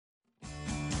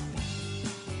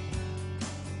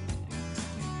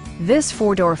This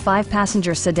four-door,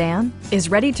 five-passenger sedan is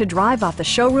ready to drive off the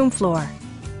showroom floor.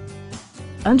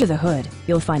 Under the hood,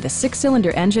 you'll find a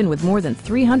six-cylinder engine with more than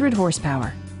 300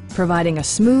 horsepower, providing a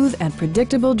smooth and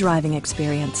predictable driving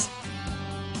experience.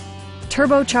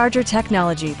 Turbocharger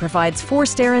technology provides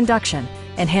forced air induction,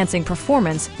 enhancing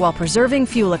performance while preserving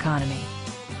fuel economy.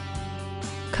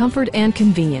 Comfort and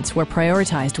convenience were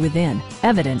prioritized within,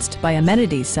 evidenced by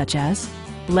amenities such as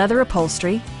leather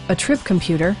upholstery, a trip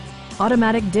computer,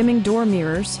 automatic dimming door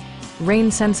mirrors,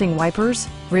 rain-sensing wipers,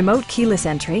 remote keyless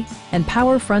entry, and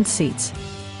power front seats.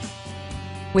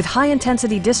 With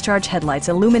high-intensity discharge headlights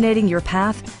illuminating your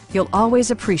path, you'll always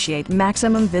appreciate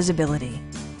maximum visibility.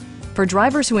 For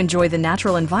drivers who enjoy the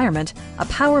natural environment, a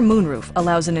power moonroof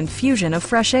allows an infusion of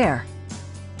fresh air.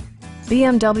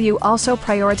 BMW also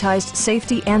prioritized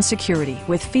safety and security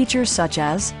with features such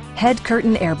as head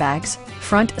curtain airbags,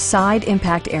 front side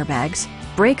impact airbags,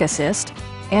 brake assist,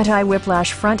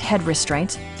 anti-whiplash front head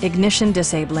restraints, ignition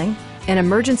disabling, an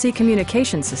emergency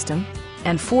communication system,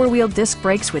 and four-wheel disc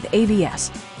brakes with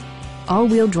ABS.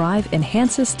 All-wheel drive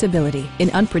enhances stability in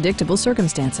unpredictable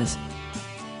circumstances.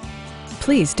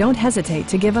 Please don't hesitate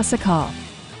to give us a call.